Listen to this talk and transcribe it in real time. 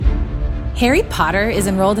Harry Potter is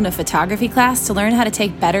enrolled in a photography class to learn how to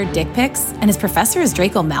take better dick pics, and his professor is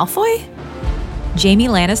Draco Malfoy? Jaime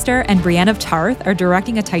Lannister and Brienne of Tarth are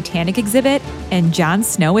directing a Titanic exhibit, and Jon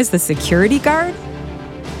Snow is the security guard?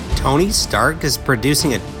 Tony Stark is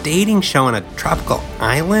producing a dating show on a tropical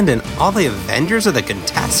island, and all the Avengers are the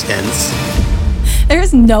contestants. There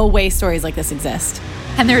is no way stories like this exist.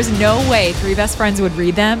 And there's no way three best friends would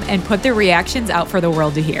read them and put their reactions out for the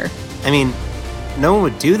world to hear. I mean, no one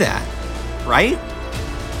would do that, right?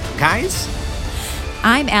 Guys?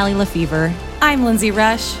 I'm Allie Lefevre. I'm Lindsay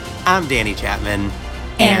Rush. I'm Danny Chapman.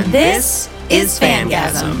 And this is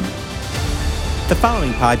Fangasm. The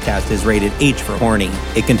following podcast is rated H for horny.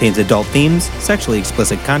 It contains adult themes, sexually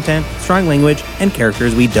explicit content, strong language, and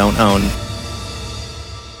characters we don't own.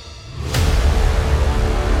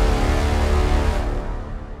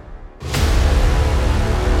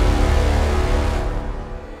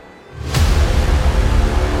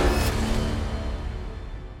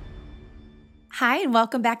 Hi, and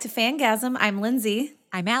welcome back to Fangasm. I'm Lindsay.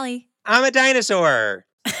 I'm Allie. I'm a dinosaur.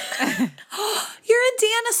 You're a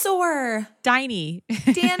dinosaur. Diney.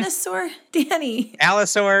 Dinosaur. Danny.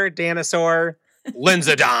 Allosaur, Danosaur,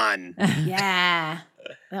 Linzadon. Yeah.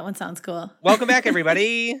 That one sounds cool. Welcome back,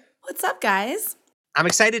 everybody. What's up, guys? I'm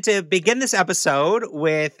excited to begin this episode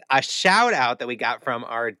with a shout out that we got from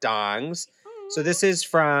our dongs. So this is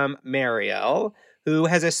from Mariel, who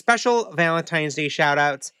has a special Valentine's Day shout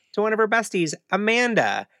out to one of her besties,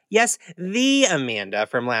 Amanda. Yes, the Amanda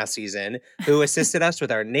from last season, who assisted us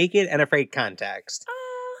with our Naked and Afraid context.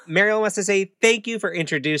 Mariel wants to say thank you for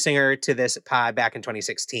introducing her to this pod back in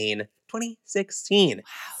 2016. 2016. Wow.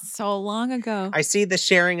 So long ago. I see the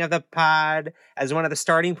sharing of the pod as one of the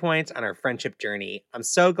starting points on our friendship journey. I'm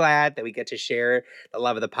so glad that we get to share the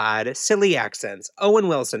love of the pod, silly accents, Owen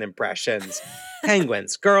Wilson impressions,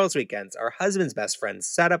 penguins, girls' weekends, our husband's best friends,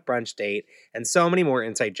 set-up brunch date, and so many more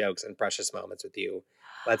inside jokes and precious moments with you.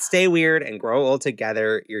 Let's stay weird and grow old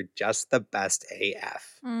together. You're just the best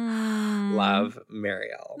AF. Love,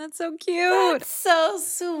 Mariel. That's so cute. That's so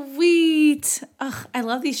sweet. Ugh, I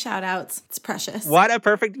love these shout outs. It's precious. What a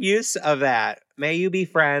perfect use of that. May you be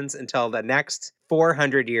friends until the next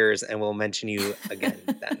 400 years, and we'll mention you again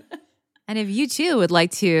then. And if you too would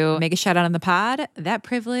like to make a shout out on the pod, that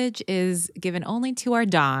privilege is given only to our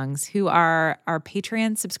dongs, who are our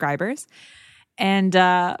Patreon subscribers. And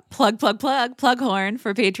plug horn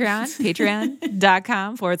for Patreon,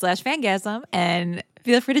 patreon.com/fangasm, and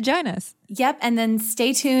feel free to join us. Yep, and then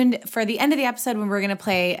stay tuned for the end of the episode when we're going to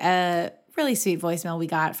play a really sweet voicemail we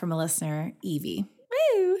got from a listener, Evie.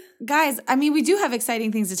 Woo! Guys, I mean, we do have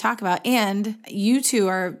exciting things to talk about, and you two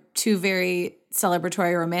are two very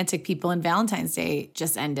celebratory, romantic people, and Valentine's Day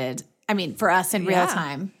just ended. I mean, for us in real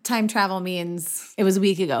time. Time travel means it was a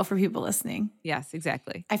week ago for people listening. Yes,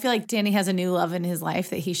 exactly. I feel like Danny has a new love in his life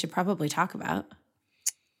that he should probably talk about.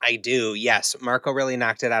 I do, yes. Marco really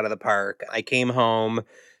knocked it out of the park. I came home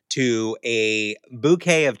to a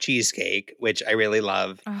bouquet of cheesecake, which I really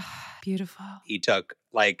love. Oh, beautiful. He took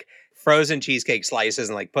like frozen cheesecake slices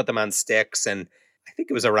and like put them on sticks, and I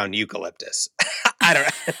think it was around eucalyptus. I don't know.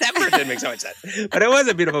 That part didn't make so much sense. But it was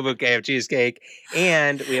a beautiful bouquet of cheesecake.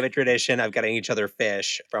 And we have a tradition of getting each other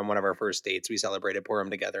fish from one of our first dates. We celebrated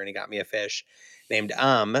Purim together, and he got me a fish named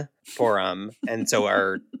Purim. And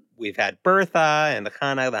so we've had Bertha and the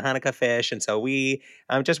Hanukkah fish. And so we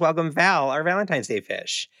just welcomed Val, our Valentine's Day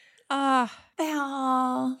fish. Val.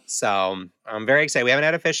 So I'm very excited. We haven't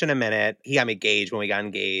had a fish in a minute. He got me engaged when we got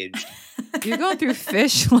engaged. You're going through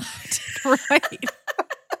fish left and right.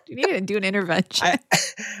 You need to do an intervention.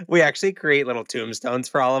 We actually create little tombstones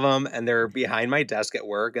for all of them, and they're behind my desk at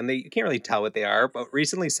work, and you can't really tell what they are. But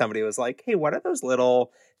recently somebody was like, hey, what are those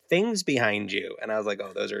little things behind you? And I was like,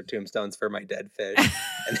 oh, those are tombstones for my dead fish.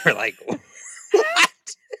 And they're like, what?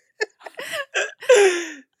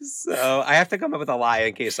 So I have to come up with a lie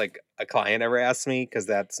in case like a client ever asks me, because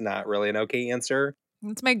that's not really an okay answer.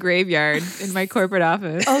 It's my graveyard in my corporate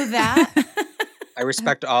office. Oh, that? I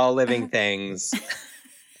respect all living things.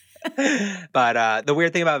 But the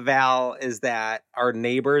weird thing about Val is that our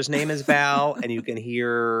neighbor's name is Val, and you can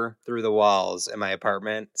hear through the walls in my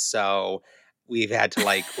apartment. So we've had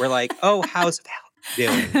to we're like, oh, how's Val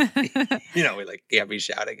doing? We can't be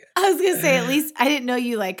shouting it. I was going to say, at least I didn't know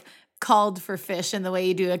you called for fish in the way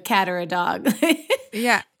you do a cat or a dog.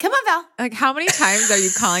 Yeah. Come on, Val. How many times are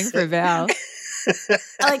you calling for Val?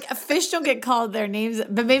 Fish don't get called their names,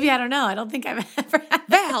 but maybe, I don't know. I don't think I've ever had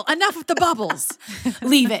Val, enough with the bubbles.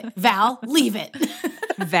 Leave it. Val, leave it.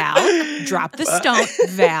 Val, drop the stone.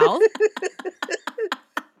 Val.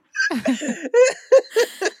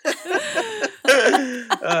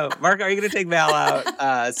 Mark, are you going to take Val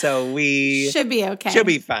out? So we Should be okay. Should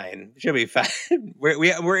be fine.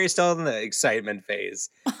 We're still in the excitement phase,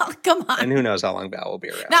 Oh, come on. and who knows how long Val will be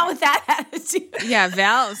around. Not with that attitude. Yeah,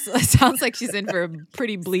 Val sounds like she's in for a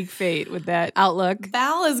pretty bleak fate with that outlook.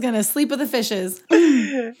 Val is going to sleep with the fishes.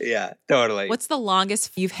 Yeah, totally. What's the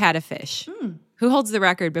longest you've had a fish? Who holds the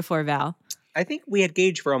record before Val? I think we had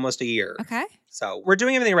Gage for almost a year. Okay. So we're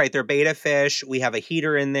doing everything right. They're beta fish. We have a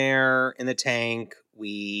heater in there in the tank.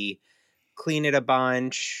 We clean it a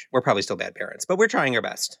bunch. We're probably still bad parents, but we're trying our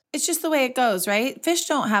best. It's just the way it goes, right? Fish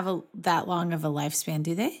don't have that long of a lifespan,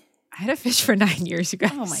 do they? I had a fish for 9 years, you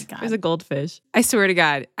guys. Oh my God. It was a goldfish. I swear to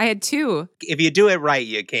God. I had 2. If you do it right,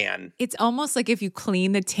 you can. It's almost like if you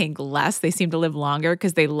clean the tank less, they seem to live longer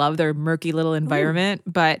because they love their murky little environment.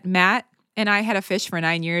 But Matt and I had a fish for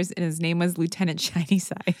 9 years, and his name was Lieutenant Shiny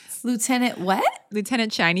Sides. Lieutenant what?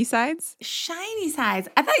 Lieutenant Shiny Sides? Shiny sides.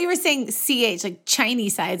 I thought you were saying CH, like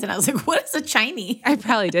Chinese sides. And I was like, what is a Chinese? I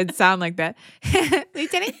probably did sound like that.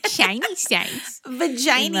 Lieutenant Shiny Sides.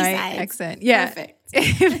 Vagina My sides. accent. Yeah. Perfect.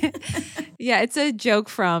 Yeah, it's a joke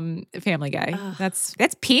from Family Guy. That's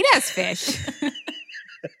penis fish.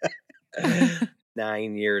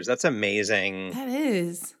 9 years. That's amazing. That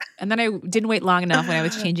is. And then I didn't wait long enough when I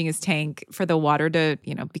was changing his tank for the water to,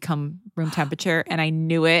 become room temperature. And I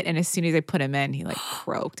knew it. And as soon as I put him in, he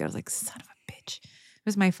croaked. I was like, son of a bitch. It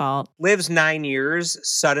was my fault. Lives 9 years,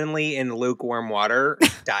 suddenly in lukewarm water,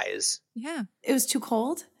 dies. Yeah. It was too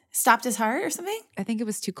cold? Stopped his heart or something? I think it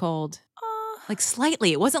was too cold.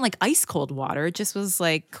 Slightly. It wasn't like ice cold water. It just was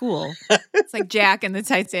cool. It's like Jack and the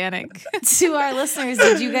Titanic. To our listeners,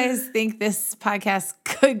 did you guys think this podcast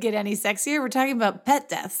could get any sexier? We're talking about pet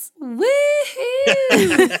deaths. Woohoo!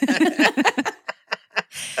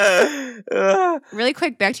 Really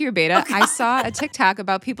quick, back to your beta. I saw a TikTok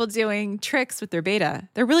about people doing tricks with their beta.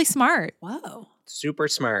 They're really smart. Whoa. Super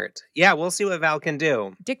smart. Yeah, we'll see what Val can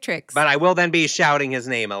do. Dick tricks. But I will then be shouting his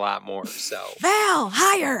name a lot more, so. Val,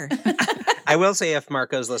 higher. I will say if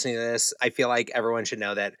Marco's listening to this, I feel like everyone should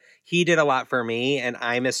know that he did a lot for me, and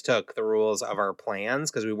I mistook the rules of our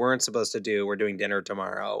plans because we're doing dinner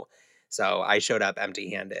tomorrow. So I showed up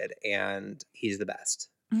empty-handed, and he's the best.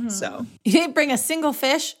 So You didn't bring a single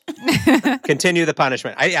fish? continue the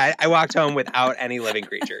punishment. I walked home without any living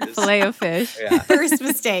creatures. Filet of fish. Yeah. First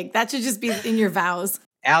mistake. That should just be in your vows.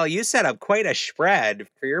 Al, you set up quite a spread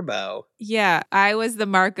for your bow. Yeah, I was the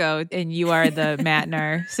Marco and you are the Matt in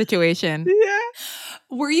our situation. Yeah.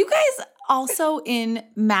 Were you guys also in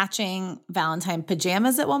matching Valentine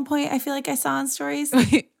pajamas at one point? I feel like I saw on stories.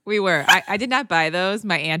 We were. I did not buy those.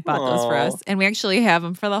 My aunt bought those for Aw. us. And we actually have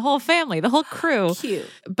them for the whole family, the whole crew. Cute.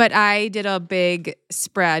 But I did a big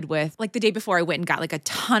spread with, the day before I went and got a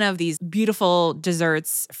ton of these beautiful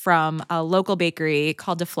desserts from a local bakery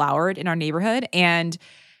called Deflowered in our neighborhood. And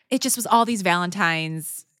it just was all these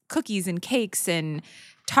Valentine's cookies and cakes and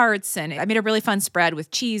tarts. And I made a really fun spread with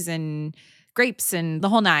cheese and grapes and the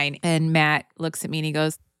whole nine. And Matt looks at me and he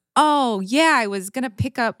goes, oh, yeah, I was going to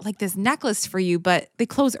pick up this necklace for you, but they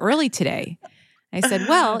close early today. I said,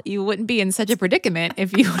 well, you wouldn't be in such a predicament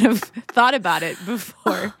if you would have thought about it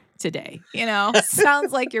before today.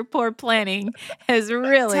 Sounds like your poor planning has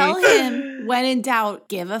really. Tell him, when in doubt,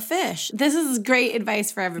 give a fish. This is great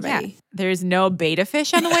advice for everybody. Yeah. There's no beta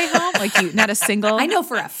fish on the way home? Not a single? I know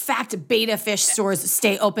for a fact beta fish stores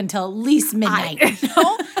stay open till at least midnight.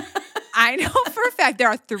 I know for a fact there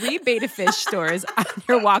are 3 beta fish stores on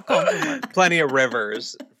your walk home from work. Plenty of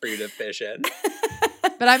rivers for you to fish in.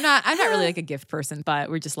 But I'm not really a gift person,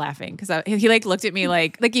 but we're just laughing because he looked at me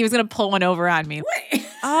like he was going to pull one over on me.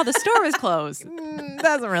 Oh, the store was closed.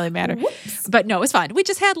 Doesn't really matter. Whoops. But no, it was fun. We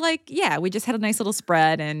just had we just had a nice little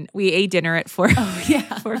spread and we ate dinner at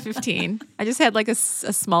 4:15. I just had a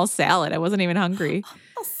small salad. I wasn't even hungry.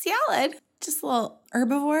 Oh, salad. Just a little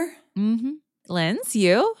herbivore. Mm-hmm. Linz,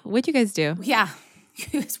 you? What'd you guys do? Yeah.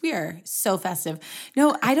 We are so festive.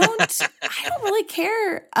 No, I don't really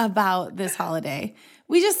care about this holiday.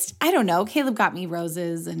 I don't know. Caleb got me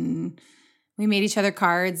roses and we made each other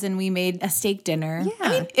cards and we made a steak dinner. Yeah. I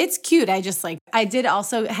mean, it's cute. I did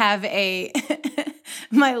also have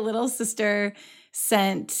my little sister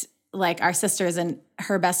sent our sisters and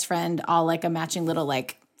her best friend all a matching little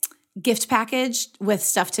gift package with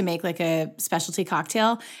stuff to make a specialty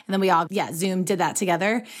cocktail. And then we all, Zoom did that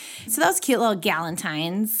together. So that was cute little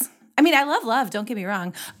galentines. I mean, I love love, don't get me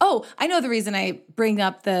wrong. Oh, I know the reason I bring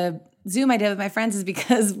up the Zoom I did with my friends is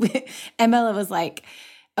because Emma was like,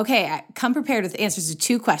 Okay, come prepared with answers to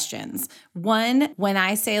 2 questions. One, when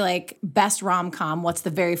I say like best rom-com, what's the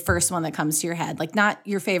very first one that comes to your head? Like not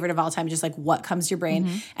your favorite of all time, just like what comes to your brain.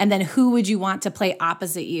 And then who would you want to play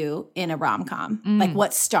opposite you in a rom-com? Like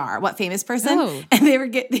what star, what famous person? Oh. And they were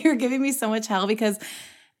giving me so much hell because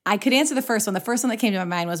I could answer the first one. The first one that came to my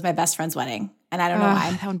mind was My Best Friend's Wedding. And I don't know why.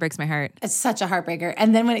 That one breaks my heart. It's such a heartbreaker.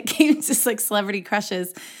 And then when it came to like celebrity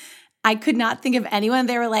crushes, I could not think of anyone.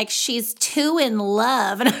 They were like, she's too in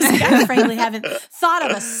love. And I was like, I frankly haven't thought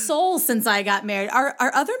of a soul since I got married. Are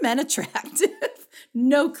other men attractive?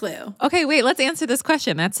 No clue. Okay, wait, let's answer this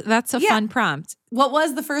question. That's a fun prompt. What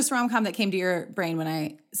was the first rom-com that came to your brain when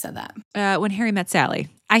I said that? When Harry Met Sally.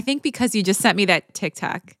 I think because you just sent me that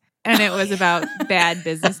TikTok. And it was about bad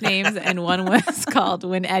business names, and one was called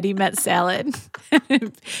When Eddie Met Salad.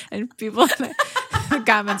 And people in the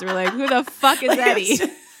comments were like, who the fuck is Eddie?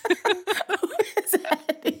 Who is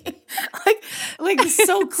Eddie? Like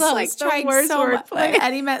so close. like the Tried worst so much. wordplay. When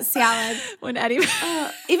Eddie met salad. When Eddie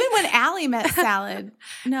Even when Allie met salad.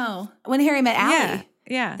 No. When Harry met Allie.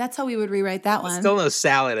 Yeah. That's how we would rewrite that one. Still no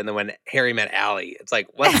salad. And then when Harry met Allie, it's like,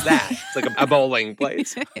 what's that? It's like a bowling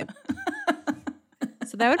place.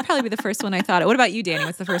 So that would probably be the first one I thought of. What about you, Danny?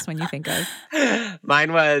 What's the first one you think of?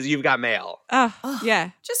 Mine was You've Got Mail. Oh, yeah.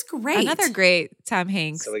 Just great. Another great Tom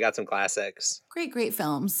Hanks. So we got some classics. Great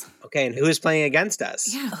films. Okay, and who is playing against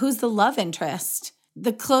us? Yeah. Who's the love interest?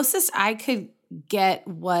 The closest I could get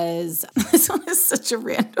was, this one is such a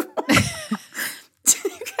random one. Do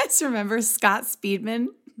you guys remember Scott Speedman?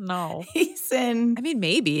 No. He's in, I mean,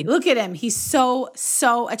 maybe. look at him. He's so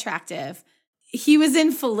attractive. He was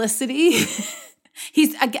in Felicity.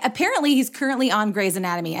 He's currently on Grey's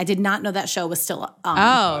Anatomy. I did not know that show was still on.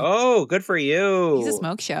 Oh, good for you. He's a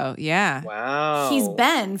smoke show. Yeah. Wow. He's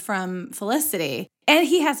Ben from Felicity. And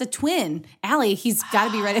he has a twin, Allie. He's got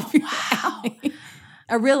to be right up your alley.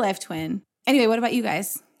 A real life twin. Anyway, what about you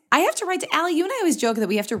guys? I have to write to Allie. You and I always joke that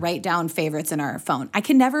we have to write down favorites in our phone. I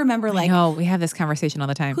can never remember No, we have this conversation all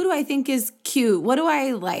the time. who do I think is cute? What do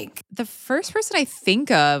I like? The first person I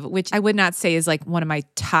think of, which I would not say is like one of my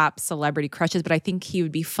top celebrity crushes, but I think he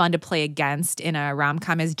would be fun to play against in a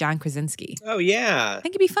rom-com, is John Krasinski. Oh, yeah. I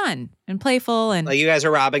think it'd be fun and playful. And Like you guys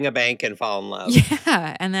are robbing a bank and fall in love.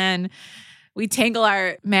 yeah. And then we tangle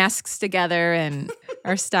our masks together and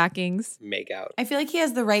our stockings. Make out. I feel like he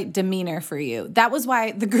has the right demeanor for you. That was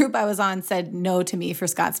why the group I was on said no to me for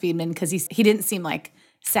Scott Speedman, because he didn't seem like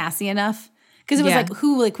sassy enough. Because it was Yeah. like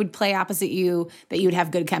who like would play opposite you that you would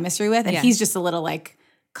have good chemistry with, and Yeah. he's just a little like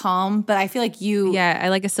calm. But I feel like you, Yeah, I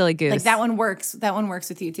like a silly goose. like that one works. That one works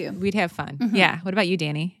with you too. We'd have fun. Yeah. What about you,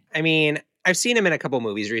 Danny? I mean, I've seen him in a couple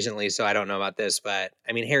movies recently, so I don't know about this, but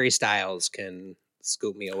I mean, Harry Styles can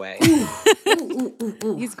scoop me away.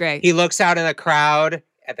 He's great. He looks out in the crowd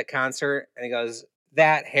at the concert and he goes,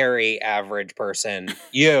 that Harry average person,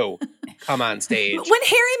 you, come on stage. When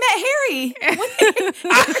Harry met Harry.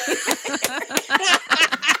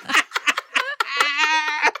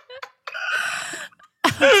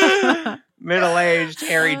 Middle-aged,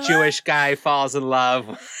 hairy Jewish guy falls in love.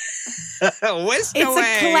 Whisked It's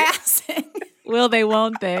away. a classic. Will they,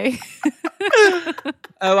 won't they?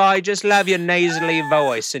 Oh, I just love your nasally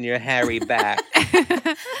voice and your hairy back.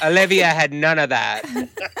 Olivia had none of that.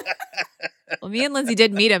 Well, me and Lindsay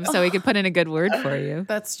did meet him, so we could put in a good word for you.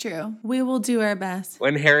 That's true. We will do our best.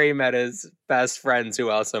 When Harry met his best friends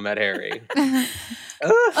who also met Harry.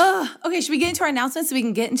 Okay, should we get into our announcements so we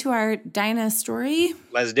can get into our Dinah story?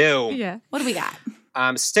 Let's do. Yeah. What do we got?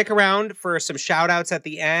 Stick around for some shout outs at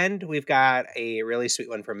the end. We've got a really sweet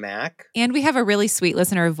one from Mac. And we have a really sweet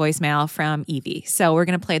listener voicemail from Evie. So we're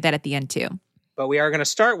going to play that at the end too. But we are going to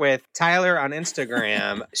start with Tyler on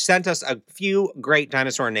Instagram sent us a few great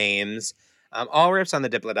dinosaur names. All riffs on the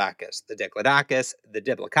Diplodocus, the Diplodocus, the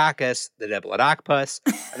Diplococcus, the Diplodocpus,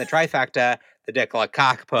 and the trifecta, the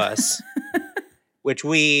Diclococcpus, which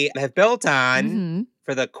we have built on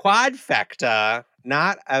for the quadfecta,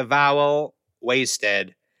 not a vowel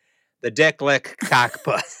wasted, the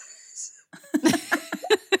Diclococcpus.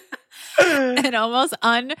 An almost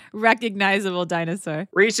unrecognizable dinosaur.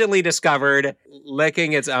 Recently discovered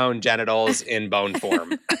licking its own genitals in bone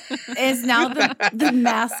form. Is now the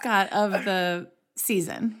mascot of the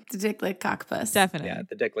season, the Diclococcpus. Definitely. Yeah,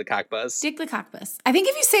 the Diclococcpus. Diclococcpus. I think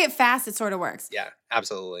if you say it fast, it sort of works. Yeah,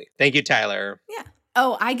 absolutely. Thank you, Tyler. Yeah.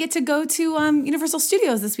 Oh, I get to go to Universal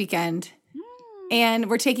Studios this weekend. And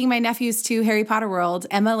we're taking my nephews to Harry Potter World.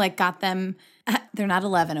 Emma got them, they're not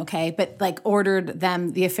 11, okay? But ordered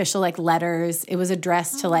them the official letters. It was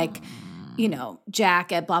addressed to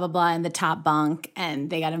Jack at blah, blah, blah in the top bunk. And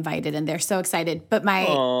they got invited and they're so excited. But my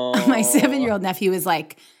 7-year-old nephew is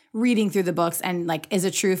reading through the books and like is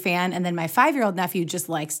a true fan. And then my 5-year-old nephew just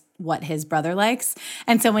likes what his brother likes.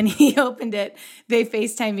 And so when he opened it, they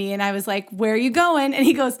FaceTime me and I was like, where are you going? And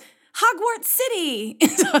he goes, Hogwarts City.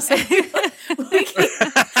 And so I was like,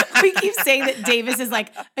 we keep saying that Davis is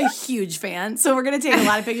like a huge fan. So we're going to take a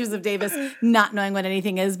lot of pictures of Davis not knowing what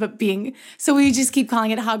anything is, but being, so we just keep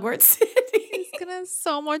calling it Hogwarts City. It's going to be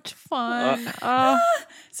so much fun.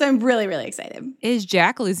 So I'm really, really excited. Is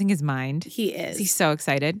Jack losing his mind? He is. He's so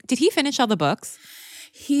excited. Did he finish all the books?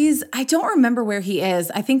 I don't remember where he is.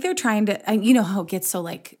 I think they're trying to, you know how it gets so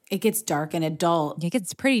like, it gets dark and adult. It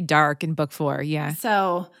gets pretty dark in book 4. Yeah.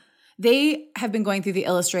 So they have been going through the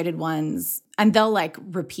illustrated ones and they'll like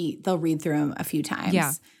they'll read through them a few times.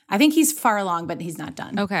 Yeah. I think he's far along, but he's not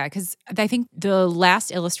done. Okay. Because I think the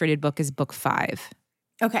last illustrated book is book 5.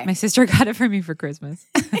 Okay. My sister got it for me for Christmas.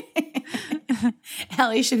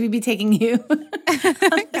 Ellie, should we be taking you?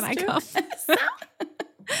 Can I come?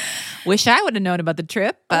 Wish I would have known about the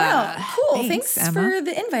trip. Cool. Thanks Emma. for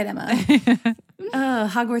the invite, Emma.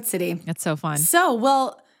 Hogwarts City. It's so fun. So,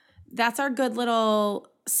 well, that's our good little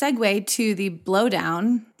segue to the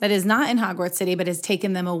blowdown that is not in Hogwarts City, but has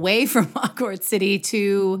taken them away from Hogwarts City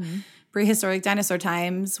to prehistoric dinosaur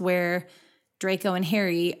times where Draco and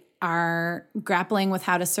Harry are grappling with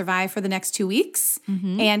how to survive for the next 2 weeks.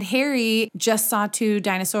 And Harry just saw 2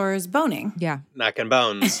 dinosaurs boning. Yeah. Knocking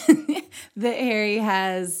bones. That Harry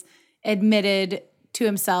has admitted to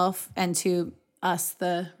himself and to us,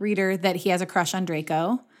 the reader, that he has a crush on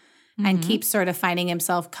Draco and keeps sort of finding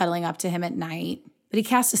himself cuddling up to him at night. But he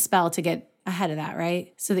cast a spell to get ahead of that,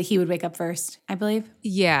 right? So that he would wake up first, I believe.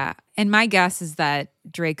 Yeah. And my guess is that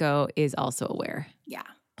Draco is also aware. Yeah.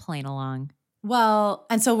 Playing along. Well,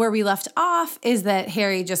 and so where we left off is that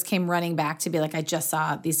Harry just came running back to be like, I just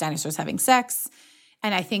saw these dinosaurs having sex.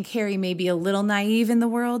 And I think Harry may be a little naive in the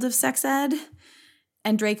world of sex ed.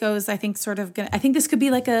 And Draco's, I think, I think this could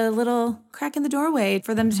be like a little crack in the doorway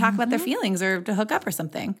for them to talk about their feelings or to hook up or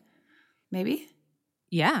something. Maybe?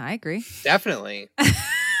 Yeah, I agree. Definitely.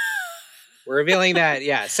 We're revealing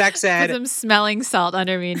that, sex Put ed. some smelling salt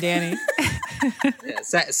under me and Danny.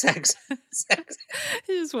 Sex.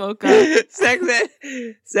 He just woke up.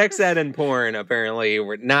 Sex ed and porn apparently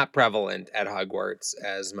were not prevalent at Hogwarts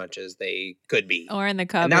as much as they could be. Or in the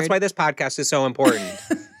cupboard. And that's why this podcast is so important.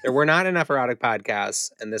 There were not enough erotic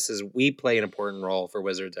podcasts, and we play an important role for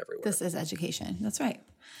wizards everywhere. This is education. That's right.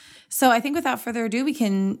 So I think without further ado, we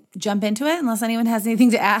can jump into it unless anyone has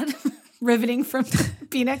anything to add. Riveting from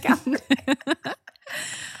Peanut Gallery.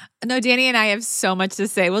 No, Danny and I have so much to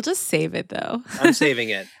say. We'll just save it, though. I'm saving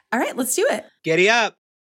it. All right, let's do it. Giddy up.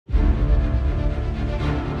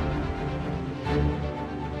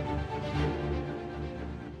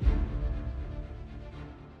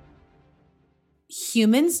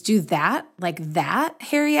 Humans do that? Like that?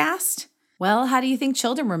 Harry asked. Well, how do you think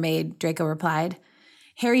children were made? Draco replied.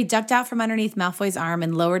 Harry ducked out from underneath Malfoy's arm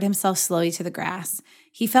and lowered himself slowly to the grass.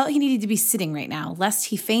 He felt he needed to be sitting right now, lest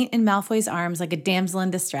he faint in Malfoy's arms like a damsel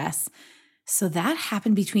in distress. So that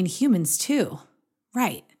happened between humans too.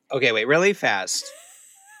 Right. Okay, wait, really fast.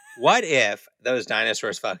 What if those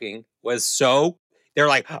dinosaurs fucking was so, they're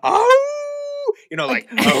like, oh,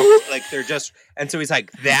 like they're just, and so he's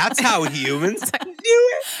like, that's how humans do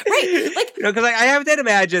it. Right. Like, because I have to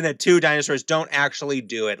imagine that 2 dinosaurs don't actually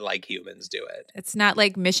do it like humans do it. It's not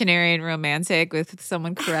like missionary and romantic with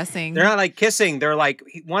someone caressing. They're not like kissing. They're like,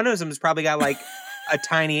 one of them's probably got like a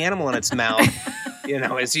tiny animal in its mouth,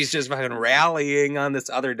 as he's just fucking rallying on this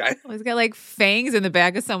other dinosaur. Well, he's got like fangs in the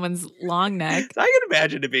back of someone's long neck. I can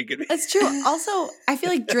imagine it being good. that's true. Also, I feel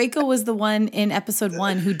like Draco was the one in episode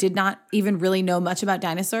 1 who did not even really know much about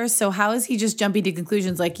dinosaurs. So how is he just jumping to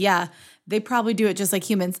conclusions like, yeah, they probably do it just like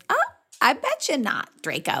humans? I bet you not,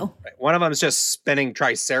 Draco. Right. One of them's just spinning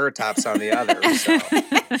Triceratops on the other. So.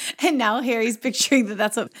 And now Harry's picturing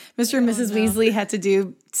that's what Mr. and Mrs. Weasley had to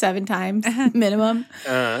do 7 times minimum.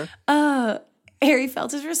 Harry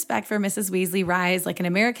felt his respect for Mrs. Weasley rise like an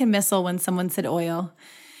American missile when someone said oil.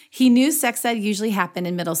 He knew sex ed usually happened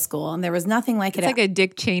in middle school, and there was nothing like it. It's like a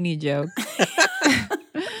Dick Cheney joke.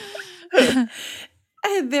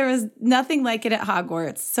 There was nothing like it at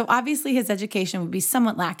Hogwarts, so obviously his education would be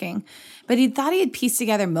somewhat lacking. But he thought he had pieced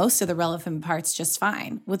together most of the relevant parts just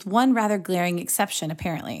fine, with one rather glaring exception,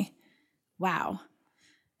 apparently. Wow.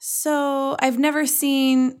 So I've never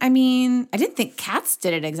seen, I didn't think cats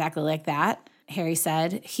did it exactly like that, Harry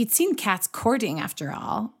said. He'd seen cats courting after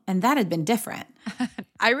all, and that had been different.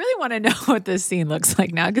 I really want to know what this scene looks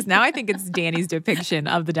like now, because now I think it's Danny's depiction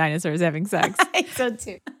of the dinosaurs having sex. I so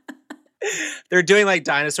too. They're doing like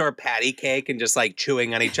dinosaur patty cake and just like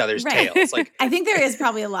chewing on each other's tails. Like I think there is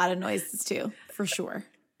probably a lot of noises too, for sure.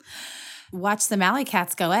 Watch the Mallee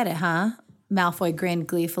cats go at it, huh? Malfoy grinned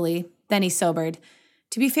gleefully. Then he sobered.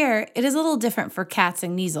 To be fair, it is a little different for cats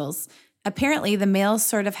and Kneazles. Apparently, the males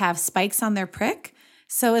sort of have spikes on their prick.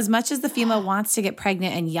 So as much as the female wants to get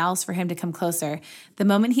pregnant and yells for him to come closer, the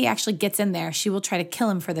moment he actually gets in there, she will try to kill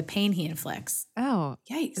him for the pain he inflicts. Oh,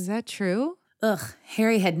 Yikes. is that true? Ugh,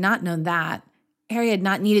 Harry had not known that. Harry had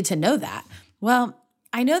not needed to know that. Well,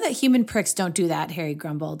 I know that human pricks don't do that, Harry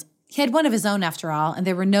grumbled. He had one of his own after all, and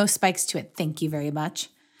there were no spikes to it, thank you very much.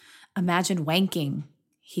 Imagine wanking,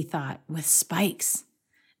 he thought, with spikes.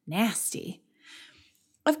 Nasty.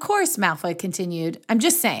 Of course, Malfoy continued. I'm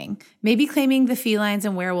just saying, maybe claiming the felines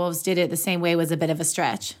and werewolves did it the same way was a bit of a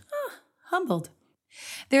stretch. Humbled.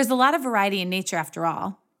 There's a lot of variety in nature after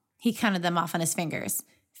all. He counted them off on his fingers.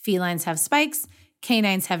 Felines have spikes.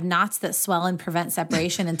 Canines have knots that swell and prevent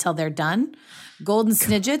separation until they're done. Golden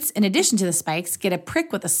snidgets, in addition to the spikes, get a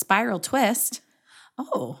prick with a spiral twist.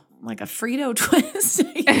 Oh, like a Frito twist.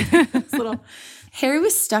 Harry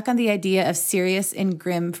was stuck on the idea of Sirius and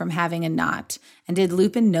Grim from having a knot. And did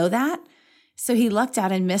Lupin know that? So he lucked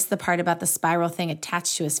out and missed the part about the spiral thing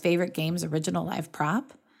attached to his favorite game's original live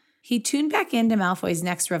prop. He tuned back into Malfoy's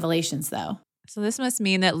next revelations, though. So this must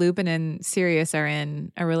mean that Lupin and Sirius are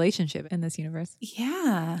in a relationship in this universe.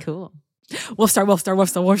 Yeah. Cool. Wolfstar, Wolfstar,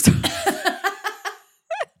 Wolfstar, Wolfstar.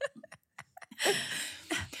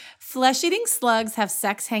 Flesh-eating slugs have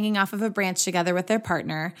sex hanging off of a branch together with their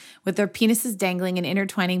partner, with their penises dangling and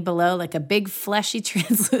intertwining below like a big, fleshy,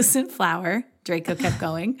 translucent flower. Draco kept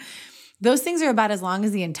going. Those things are about as long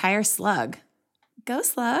as the entire slug. Go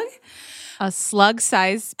slug. A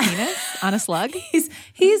slug-sized penis on a slug?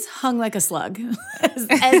 He's hung like a slug, as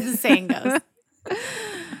the saying goes.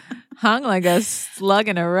 Hung like a slug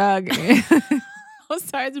in a rug. Oh,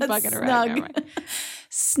 sorry, it's a bug in a rug. Never mind.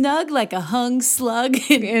 Snug like a hung slug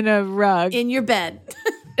in a rug. In your bed.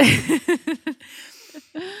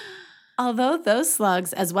 Although those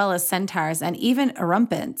slugs, as well as centaurs and even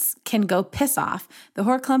erumpents, can go piss off, the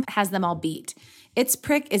Horcrux has them all beat. Its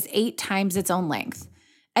prick is 8 times its own length.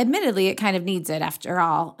 Admittedly, it kind of needs it after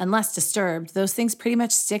all. Unless disturbed, those things pretty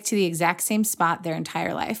much stick to the exact same spot their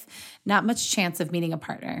entire life. Not much chance of meeting a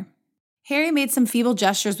partner. Harry made some feeble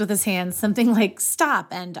gestures with his hands, something like, stop,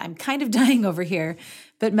 and I'm kind of dying over here.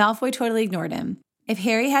 But Malfoy totally ignored him. If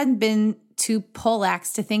Harry hadn't been too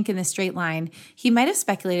poleaxed to think in a straight line, he might have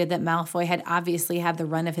speculated that Malfoy had obviously had the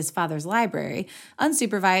run of his father's library,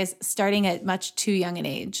 unsupervised, starting at much too young an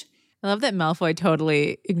age. I love that Malfoy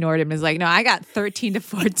totally ignored him. Is like, no, I got 13 to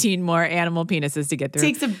 14 more animal penises to get through.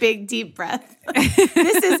 Takes a big, deep breath.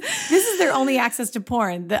 This is their only access to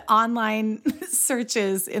porn. The online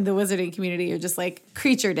searches in the wizarding community are just like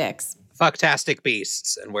creature dicks. Fucktastic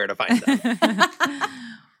beasts and where to find them.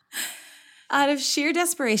 Out of sheer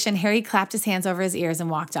desperation, Harry clapped his hands over his ears and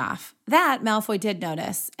walked off. That Malfoy did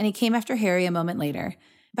notice, and he came after Harry a moment later.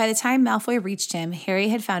 By the time Malfoy reached him, Harry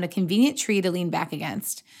had found a convenient tree to lean back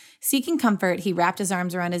against. Seeking comfort, he wrapped his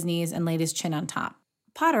arms around his knees and laid his chin on top.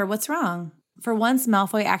 Potter, what's wrong? For once,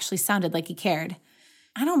 Malfoy actually sounded like he cared.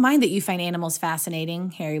 I don't mind that you find animals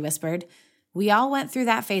fascinating, Harry whispered. We all went through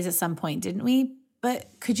that phase at some point, didn't we?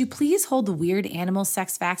 But could you please hold the weird animal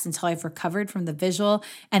sex facts until I've recovered from the visual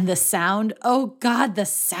and the sound? Oh, God, the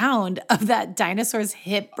sound of that dinosaur's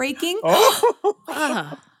hip breaking.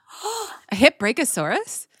 A hip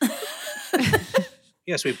breakosaurus?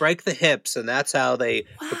 Yes, we break the hips, and that's how they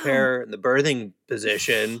prepare in the birthing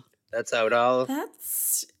position. That's how it all...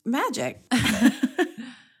 That's magic.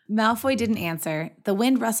 Malfoy didn't answer. The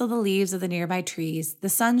wind rustled the leaves of the nearby trees. The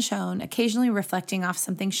sun shone, occasionally reflecting off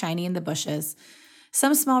something shiny in the bushes.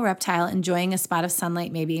 Some small reptile enjoying a spot of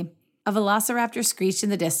sunlight, maybe. A velociraptor screeched in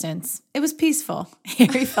the distance. It was peaceful.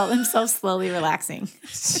 Harry felt himself slowly relaxing.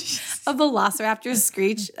 A velociraptor's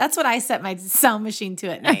screech. That's what I set my sound machine to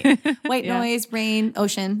at night. White noise, rain,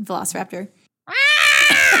 ocean, velociraptor.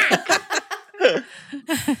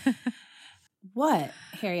 What?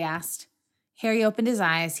 Harry asked. Harry opened his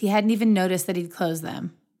eyes. He hadn't even noticed that he'd closed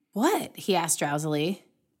them. What? He asked drowsily.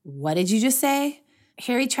 What did you just say?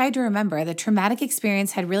 Harry tried to remember. The traumatic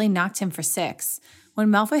experience had really knocked him for 6. When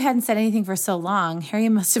Malfoy hadn't said anything for so long, Harry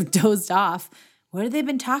must have dozed off. What had they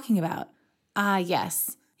been talking about?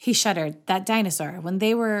 Yes. He shuddered. That dinosaur. When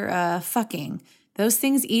they were, fucking. Those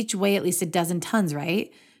things each weigh at least 12 tons,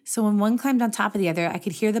 right? So when one climbed on top of the other, I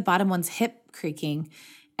could hear the bottom one's hip creaking.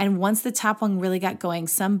 And once the top one really got going,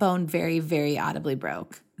 some bone very, very audibly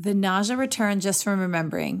broke. The nausea returned just from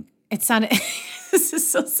remembering. It sounded... This is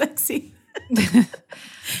so sexy.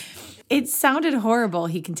 It sounded horrible,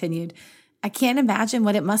 he continued. I can't imagine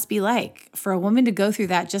what it must be like for a woman to go through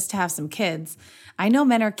that just to have some kids. I know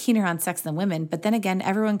men are keener on sex than women, but then again,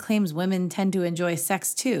 everyone claims women tend to enjoy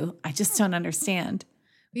sex too. I just don't understand.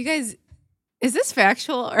 You guys, is this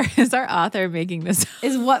factual or is our author making this up?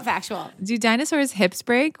 Is what factual? Do dinosaurs' hips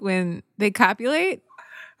break when they copulate?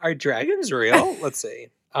 Are dragons real? Let's see.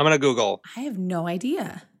 I'm going to Google. I have no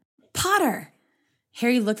idea. Potter.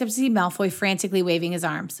 Harry looked up to see Malfoy frantically waving his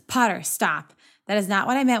arms. Potter, stop. That is not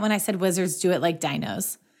what I meant when I said wizards do it like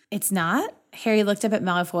dinos. It's not? Harry looked up at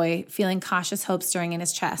Malfoy, feeling cautious hope stirring in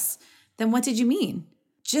his chest. Then what did you mean?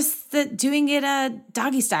 Just that doing it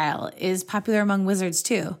doggy style is popular among wizards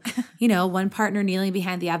too. You know, one partner kneeling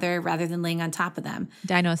behind the other rather than laying on top of them.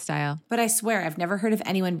 Dino style. But I swear I've never heard of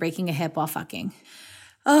anyone breaking a hip while fucking.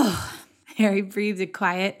 Oh, Harry breathed a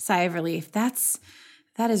quiet sigh of relief. That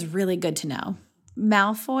is really good to know.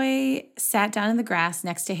 Malfoy sat down in the grass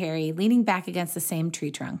next to Harry, leaning back against the same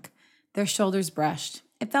tree trunk. Their shoulders brushed.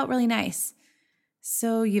 It felt really nice.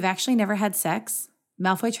 So you've actually never had sex?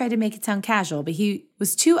 Malfoy tried to make it sound casual, but he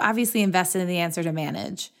was too obviously invested in the answer to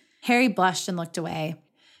manage. Harry blushed and looked away.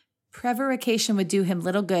 Prevarication would do him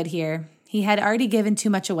little good here. He had already given too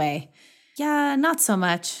much away. Yeah, not so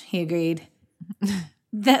much, he agreed.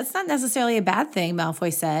 That's not necessarily a bad thing,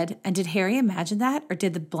 Malfoy said. And did Harry imagine that, or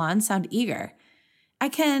did the blonde sound eager?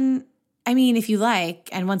 If you like,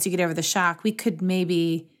 and once you get over the shock, we could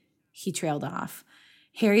maybe... He trailed off.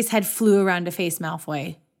 Harry's head flew around to face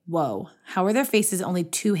Malfoy. Whoa, how were their faces only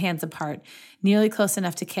 2 hands apart, nearly close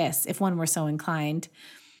enough to kiss, if one were so inclined?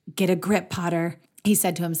 Get a grip, Potter, he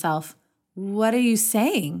said to himself. What are you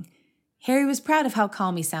saying? Harry was proud of how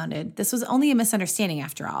calm he sounded. This was only a misunderstanding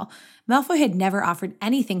after all. Malfoy had never offered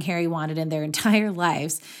anything Harry wanted in their entire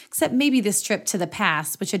lives, except maybe this trip to the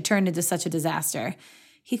past, which had turned into such a disaster.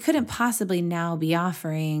 He couldn't possibly now be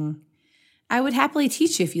offering... I would happily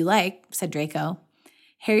teach you if you like, said Draco.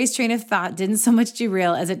 Harry's train of thought didn't so much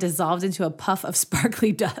derail as it dissolved into a puff of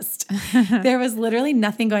sparkly dust. There was literally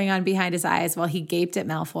nothing going on behind his eyes while he gaped at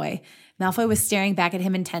Malfoy. Malfoy was staring back at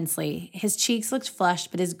him intensely. His cheeks looked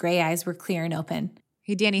flushed, but his gray eyes were clear and open.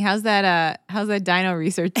 Hey, Danny, how's that dino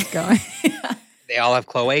research going? They all have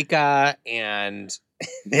cloaca, and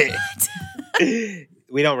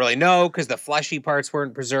we don't really know because the fleshy parts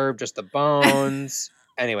weren't preserved, just the bones.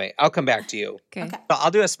 Anyway, I'll come back to you. Okay.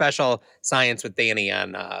 I'll do a special science with Danny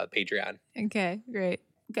on Patreon. Okay, great.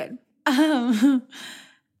 Good.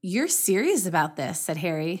 You're serious about this, said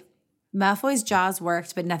Harry. Malfoy's jaws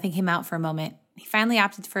worked, but nothing came out for a moment. He finally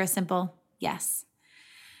opted for a simple yes.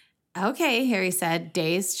 Okay, Harry said,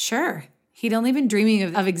 dazed. Sure. He'd only been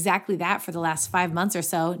dreaming of exactly that for the last 5 months or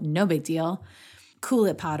so. No big deal. Cool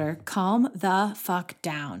it, Potter. Calm the fuck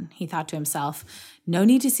down, he thought to himself. No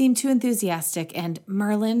need to seem too enthusiastic. And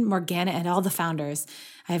Merlin, Morgana, and all the founders.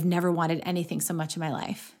 I have never wanted anything so much in my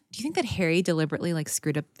life. Do you think that Harry deliberately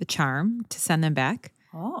screwed up the charm to send them back?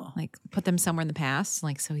 Oh. Put them somewhere in the past,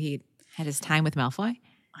 so he had his time with Malfoy?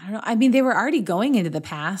 I don't know. They were already going into the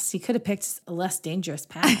past. He could have picked a less dangerous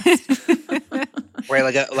past.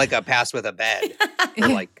 Right, like a past with a bed.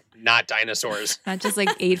 Or not dinosaurs. Not just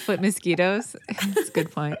 8-foot mosquitoes. That's a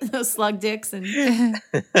good point. Those slug dicks. And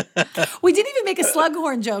we didn't even make a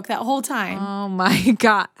slughorn joke that whole time. Oh my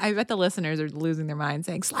God. I bet the listeners are losing their minds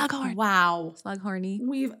saying slughorn. Wow. Slughorny.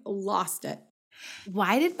 We've lost it.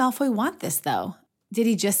 Why did Malfoy want this, though? Did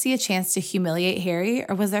he just see a chance to humiliate Harry,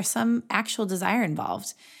 or was there some actual desire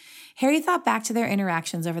involved? Harry thought back to their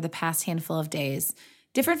interactions over the past handful of days.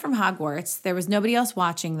 Different from Hogwarts, there was nobody else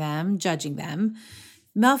watching them, judging them.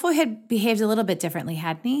 Malfoy had behaved a little bit differently,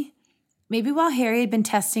 hadn't he? Maybe while Harry had been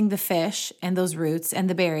testing the fish and those roots and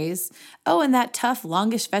the berries, and that tough,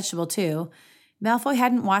 longish vegetable too, Malfoy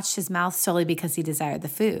hadn't watched his mouth solely because he desired the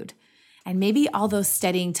food. And maybe all those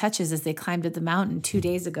steadying touches as they climbed up the mountain 2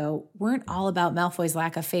 days ago weren't all about Malfoy's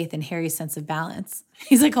lack of faith in Harry's sense of balance.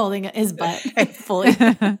 He's holding his butt fully.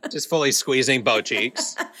 Just fully squeezing both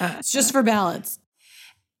cheeks. It's just for balance.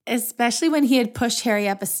 Especially when he had pushed Harry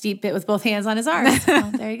up a steep bit with both hands on his arms.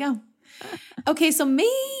 Well, there you go. Okay, so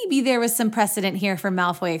maybe there was some precedent here for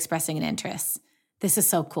Malfoy expressing an interest. This is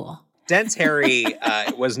so cool. Dense Harry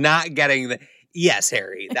was not getting the... Yes,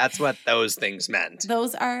 Harry, that's what those things meant.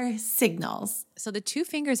 Those are signals. So the 2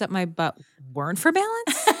 fingers up my butt weren't for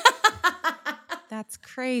balance? That's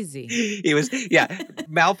crazy.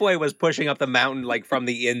 Malfoy was pushing up the mountain from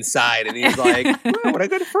the inside, and he's like, "Oh, what a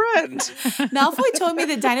good friend." Malfoy told me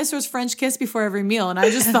that dinosaurs French kiss before every meal, and I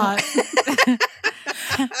just thought...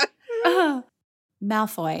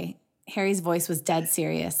 Malfoy, Harry's voice was dead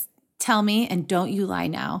serious. Tell me, and don't you lie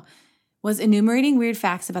now, was enumerating weird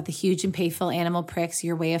facts about the huge and painful animal pricks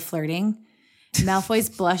your way of flirting? Malfoy's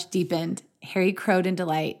blush deepened. Harry crowed in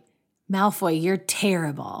delight. Malfoy, you're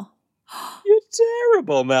terrible. You're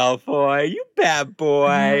terrible, Malfoy. You bad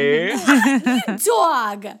boy.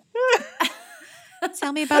 Dog.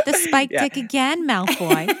 Tell me about the spike dick again,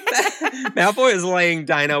 Malfoy. Malfoy is laying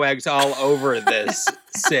dino eggs all over this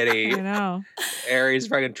city. I know. Harry's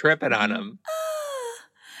fucking tripping on him.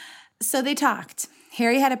 So they talked.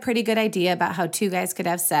 Harry had a pretty good idea about how two guys could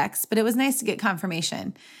have sex, but it was nice to get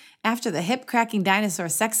confirmation. After the hip-cracking dinosaur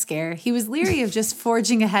sex scare, he was leery of just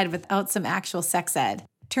forging ahead without some actual sex ed.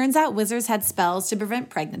 Turns out wizards had spells to prevent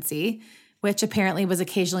pregnancy, which apparently was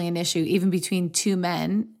occasionally an issue even between two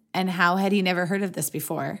men, and how had he never heard of this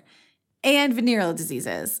before? And venereal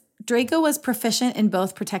diseases. Draco was proficient in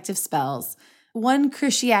both protective spells. One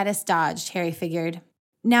Cruciatus dodged, Harry figured.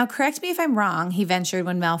 Now, correct me if I'm wrong, he ventured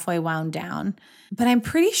when Malfoy wound down, but I'm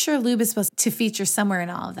pretty sure lube is supposed to feature somewhere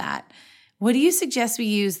in all of that. What do you suggest we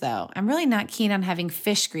use, though? I'm really not keen on having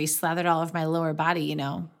fish grease slathered all over my lower body, you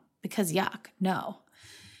know, because yuck, no.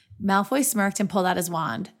 Malfoy smirked and pulled out his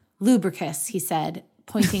wand. Lubricus, he said,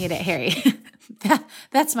 pointing it at Harry.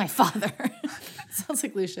 That's my father. Sounds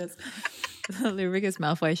like Lucius. Lubricus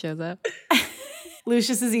Malfoy shows up.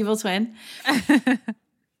 Lucius's evil twin.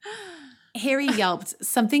 Harry yelped.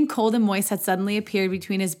 Something cold and moist had suddenly appeared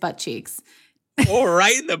between his butt cheeks. Oh,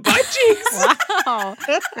 right in the butt cheeks. Wow.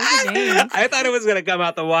 I thought it was going to come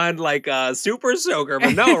out the wand like a super soaker,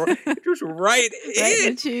 but no, just right in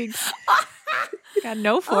in. the cheeks. Got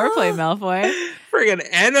no foreplay, Malfoy. Friggin'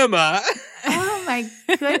 enema. Oh my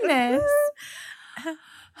goodness.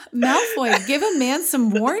 Malfoy, give a man some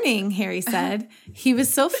warning, Harry said. He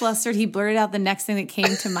was so flustered he blurted out the next thing that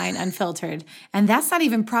came to mind unfiltered. And that's not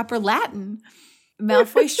even proper Latin.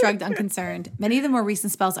 Malfoy shrugged unconcerned. Many of the more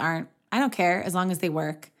recent spells aren't. I don't care as long as they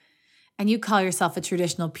work. And you call yourself a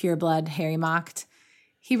traditional pureblood, Harry mocked.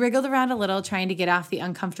 He wriggled around a little, trying to get off the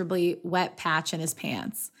uncomfortably wet patch in his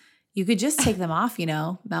pants. You could just take them off, you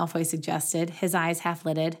know, Malfoy suggested, his eyes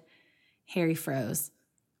half-lidded. Harry froze.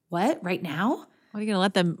 What? Right now? What, are you going to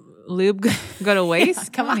let the lube go to waste? Yeah,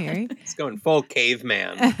 come on, Harry. He's going full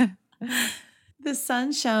caveman. The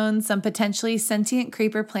sun shone, some potentially sentient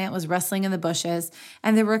creeper plant was rustling in the bushes,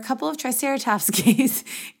 and there were a couple of Triceratops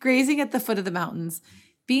grazing at the foot of the mountains.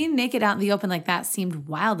 Being naked out in the open like that seemed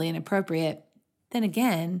wildly inappropriate. Then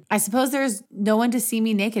again, I suppose there's no one to see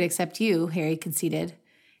me naked except you, Harry conceded.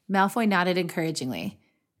 Malfoy nodded encouragingly.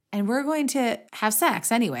 And we're going to have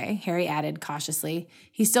sex anyway, Harry added cautiously.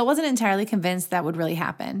 He still wasn't entirely convinced that would really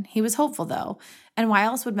happen. He was hopeful, though. And why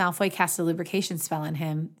else would Malfoy cast a lubrication spell on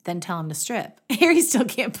him, then tell him to strip? Harry still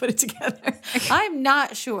can't put it together. I'm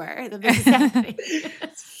not sure that this is happening.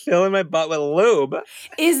 Filling my butt with lube.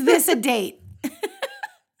 Is this a date?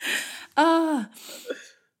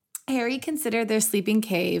 Harry considered their sleeping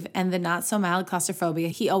cave and the not-so-mild claustrophobia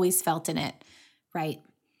he always felt in it. Right.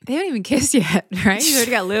 They haven't even kissed yet, right? He's already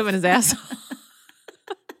got lube in his asshole.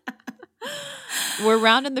 We're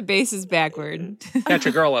rounding the bases backward. Catch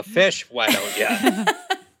a girl a fish, why don't you?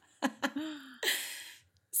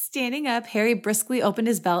 Standing up, Harry briskly opened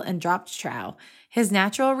his belt and dropped trow. His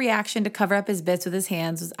natural reaction to cover up his bits with his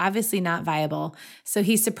hands was obviously not viable, so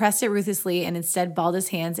he suppressed it ruthlessly and instead balled his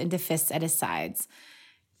hands into fists at his sides.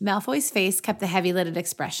 Malfoy's face kept the heavy-lidded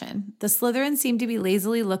expression. The Slytherin seemed to be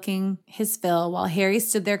lazily looking his fill while Harry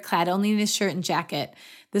stood there clad only in his shirt and jacket,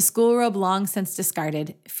 the school robe long since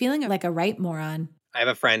discarded, feeling like a right moron. I have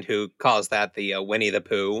a friend who calls that the Winnie the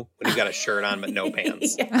Pooh, when he's got a shirt on but no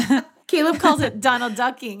pants. Yeah. Caleb calls it Donald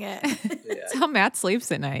Ducking it. Yeah. That's how Matt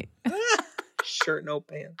sleeps at night. Shirt, no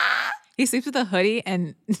pants. He sleeps with a hoodie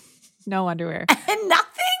and no underwear. And nothing?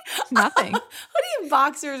 Nothing. Hoodie and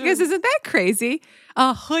boxers. Because isn't that crazy?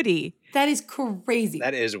 A hoodie. That is crazy.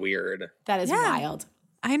 That is weird. That is wild.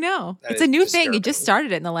 I know. That It's is a new disturbing. thing. He just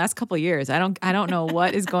started it in the last couple of years. I don't know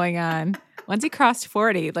what is going on. Once he crossed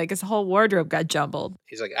 40, like his whole wardrobe got jumbled.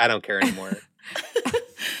 He's like, I don't care anymore.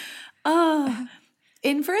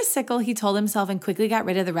 In for a sickle, he told himself and quickly got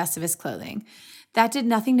rid of the rest of his clothing. That did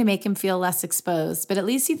nothing to make him feel less exposed, but at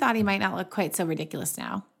least he thought he might not look quite so ridiculous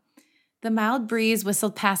now. The mild breeze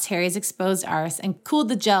whistled past Harry's exposed arse and cooled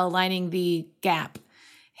the gel lining the gap.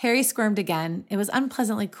 Harry squirmed again. It was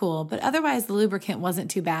unpleasantly cool, but otherwise the lubricant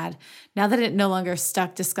wasn't too bad, now that it no longer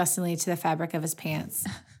stuck disgustingly to the fabric of his pants.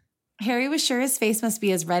 Harry was sure his face must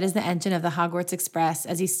be as red as the engine of the Hogwarts Express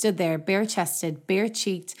as he stood there, bare-chested,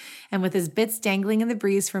 bare-cheeked, and with his bits dangling in the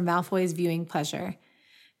breeze for Malfoy's viewing pleasure.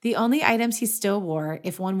 The only items he still wore,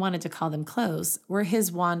 if one wanted to call them clothes, were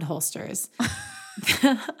his wand holsters.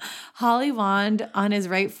 The Holly wand on his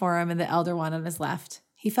right forearm and the Elder wand on his left.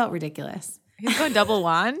 He felt ridiculous. He's going double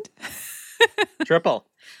wand. Triple.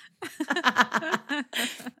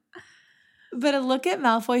 But a look at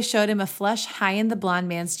Malfoy showed him a flush high in the blonde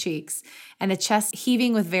man's cheeks and a chest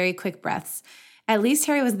heaving with very quick breaths. At least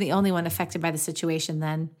Harry wasn't the only one affected by the situation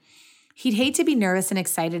then. He'd hate to be nervous and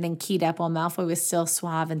excited and keyed up while Malfoy was still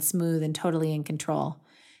suave and smooth and totally in control.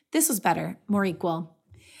 This was better, more equal.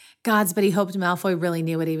 Gods, but he hoped Malfoy really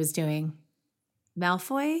knew what he was doing.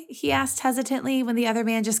 Malfoy? He asked hesitantly when the other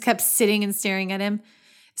man just kept sitting and staring at him.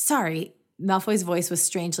 Sorry, Malfoy's voice was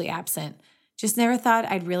strangely absent. Just never thought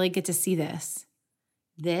I'd really get to see this.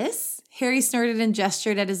 This? Harry snorted and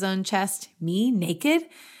gestured at his own chest. Me, naked?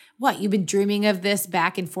 What, you've been dreaming of this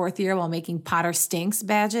back in fourth year while making Potter Stinks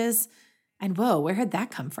badges? And whoa, where had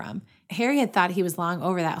that come from? Harry had thought he was long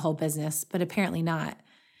over that whole business, but apparently not.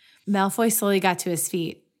 Malfoy slowly got to his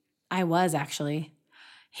feet. I was, actually.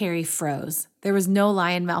 Harry froze. There was no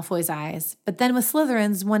lie in Malfoy's eyes, but then with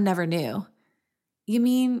Slytherins, one never knew. You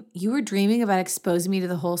mean you were dreaming about exposing me to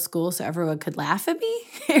the whole school so everyone could laugh at me?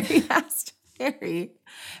 Harry asked. Harry.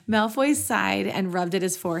 Malfoy sighed and rubbed at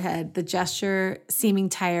his forehead, the gesture seeming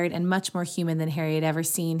tired and much more human than Harry had ever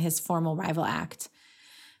seen his formal rival act.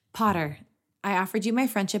 Potter, I offered you my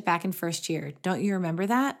friendship back in first year. Don't you remember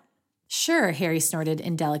that? Sure, Harry snorted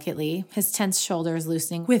indelicately, his tense shoulders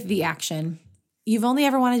loosening with the action. You've only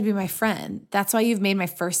ever wanted to be my friend. That's why you've made my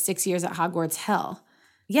first 6 years at Hogwarts hell.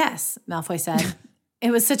 Yes, Malfoy said. It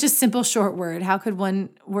was such a simple short word. How could one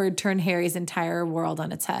word turn Harry's entire world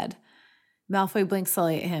on its head? Malfoy blinked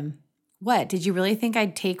slowly at him. What, did you really think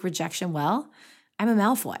I'd take rejection well? I'm a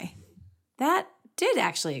Malfoy. That did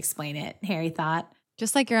actually explain it, Harry thought.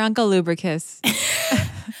 Just like your Uncle Lubricus.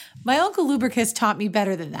 My Uncle Lubricus taught me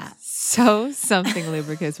better than that. So something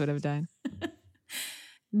Lubricus would have done.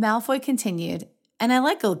 Malfoy continued, and I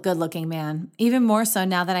like a good-looking man, even more so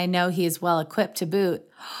now that I know he is well-equipped to boot.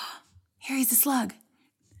 Harry's a slug.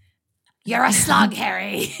 You're a slug,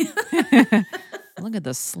 Harry. Look at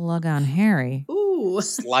the slug on Harry. Ooh.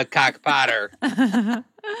 Slugcock Potter.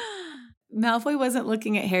 Malfoy wasn't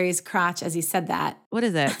looking at Harry's crotch as he said that. What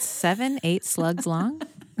is that, 7, 8 slugs long?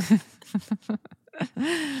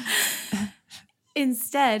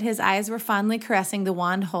 Instead, his eyes were fondly caressing the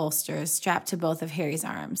wand holsters strapped to both of Harry's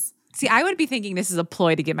arms. See, I would be thinking this is a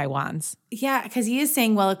ploy to get my wands. Yeah, because he is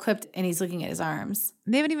saying well-equipped and he's looking at his arms.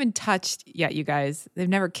 They haven't even touched yet, you guys. They've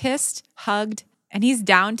never kissed, hugged, and he's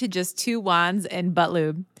down to just 2 wands and butt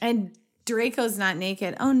lube. And Draco's not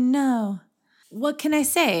naked. Oh, no. What can I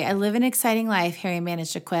say? I live an exciting life, Harry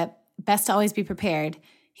managed to quip. Best to always be prepared.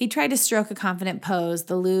 He tried to stroke a confident pose.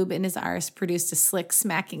 The lube in his arse produced a slick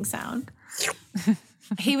smacking sound.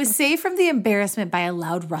 He was saved from the embarrassment by a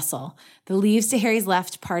loud rustle. The leaves to Harry's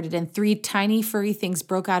left parted and 3 tiny furry things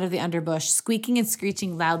broke out of the underbush, squeaking and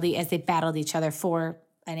screeching loudly as they battled each other for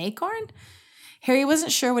an acorn? Harry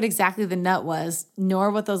wasn't sure what exactly the nut was, nor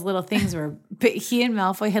what those little things were, but he and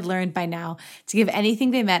Malfoy had learned by now to give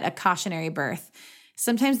anything they met a cautionary berth.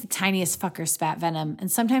 Sometimes the tiniest fuckers spat venom,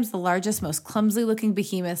 and sometimes the largest, most clumsy-looking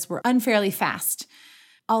behemoths were unfairly fast.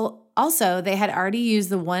 Also, they had already used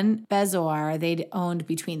the one bezoar they'd owned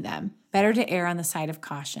between them. Better to err on the side of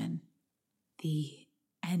caution. The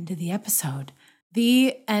end of the episode.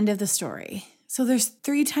 The end of the story. So there's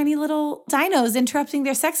 3 tiny little dinos interrupting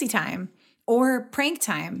their sexy time. Or prank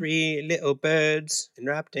time. 3 little birds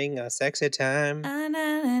interrupting our sexy time.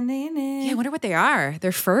 Yeah, I wonder what they are.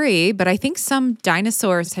 They're furry, but I think some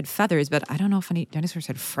dinosaurs had feathers, but I don't know if any dinosaurs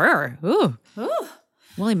had fur. Ooh.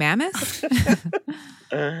 Woolly mammoth?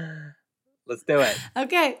 Let's do it.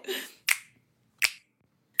 Okay.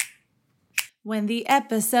 When the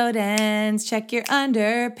episode ends, check your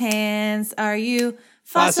underpants. Are you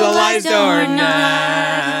fossilized or not?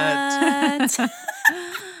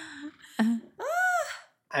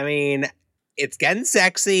 I mean, it's getting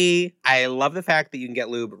sexy. I love the fact that you can get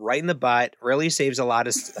lube right in the butt. Really saves a lot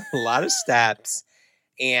of steps.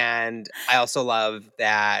 And I also love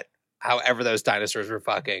that however those dinosaurs were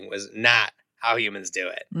fucking was not how humans do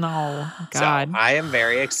it. No, God. So I am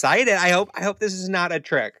very excited. I hope this is not a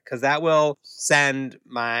trick because that will send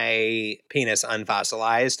my penis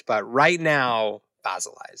unfossilized. But right now,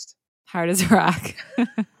 fossilized. Hard as a rock.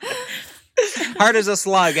 Hard as a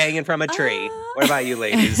slug hanging from a tree. What about you,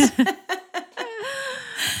 ladies?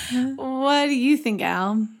 What do you think,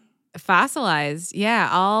 Al? Fossilized. Yeah,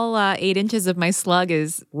 all 8 inches of my slug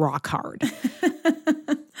is rock hard.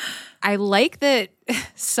 I like that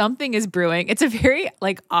something is brewing. It's a very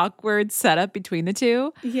awkward setup between the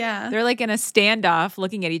two. Yeah. They're in a standoff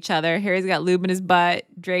looking at each other. Harry's got lube in his butt.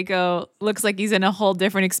 Draco looks like he's in a whole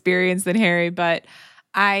different experience than Harry, but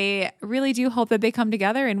I really do hope that they come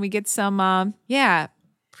together and we get some,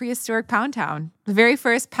 prehistoric Pound Town. The very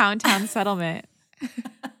first Pound Town settlement.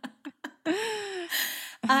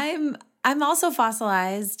 I'm I'm also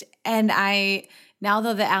fossilized, and now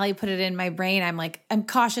though that Allie put it in my brain, I'm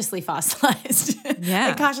cautiously fossilized. Yeah.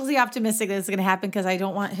 I'm cautiously optimistic that it's going to happen because I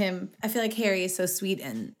don't want him. I feel like Harry is so sweet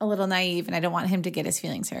and a little naive, and I don't want him to get his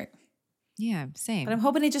feelings hurt. Yeah, same. But I'm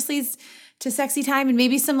hoping it just leads to sexy time, and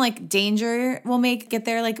maybe some like danger will get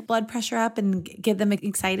their like blood pressure up and get them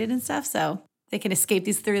excited and stuff, so they can escape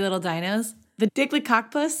these 3 little dinos. The Digley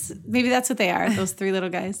Cockpuss, maybe that's what they are. Those 3 little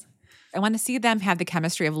guys. I want to see them have the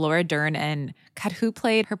chemistry of Laura Dern and God, who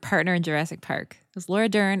played her partner in Jurassic Park? It was Laura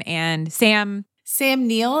Dern and Sam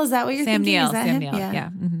Neill. Is that what you're thinking? Neill. Is that Sam him? Neill. Yeah.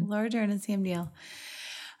 Mm-hmm. Laura Dern and Sam Neill.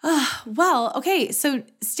 Well, okay. So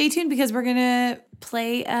stay tuned because we're going to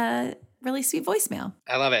play a really sweet voicemail.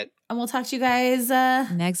 I love it. And we'll talk to you guys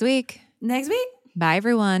Next week. Bye,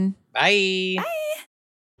 everyone. Bye. Bye.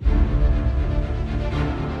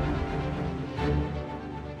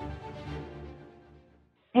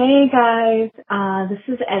 Hey guys, this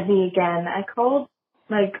is Evie again. I called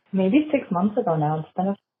maybe 6 months ago now. It's been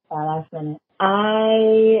a last minute.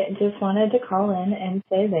 I just wanted to call in and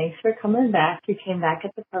say thanks for coming back. You came back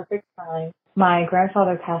at the perfect time. My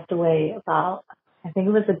grandfather passed away about, I think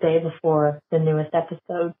it was the day before the newest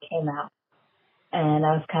episode came out. And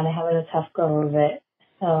I was kind of having a tough go of it.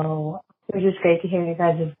 So it was just great to hear you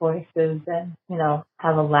guys' voices and,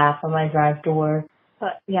 have a laugh on my drive to work.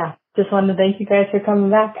 But yeah, just wanted to thank you guys for coming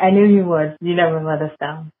back. I knew you would. You never let us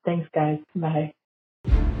down. Thanks, guys. Bye.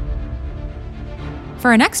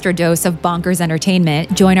 For an extra dose of bonkers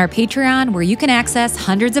entertainment, join our Patreon where you can access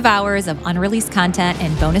hundreds of hours of unreleased content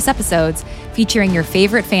and bonus episodes featuring your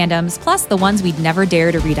favorite fandoms, plus the ones we'd never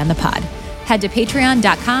dare to read on the pod. Head to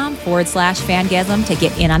patreon.com/fangasm to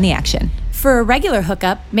get in on the action. For a regular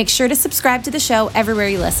hookup, make sure to subscribe to the show everywhere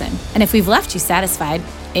you listen. And if we've left you satisfied,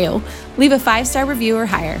 leave a 5-star review or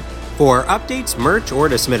higher. For updates, merch, or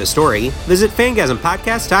to submit a story, visit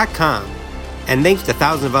fangasmpodcast.com. And thanks to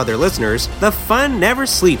thousands of other listeners, the fun never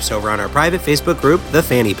sleeps over on our private Facebook group, The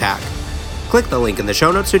Fanny Pack. Click the link in the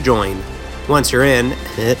show notes to join. Once you're in,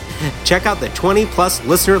 check out the 20-plus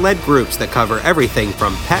listener-led groups that cover everything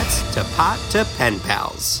from pets to pot to pen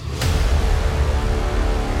pals.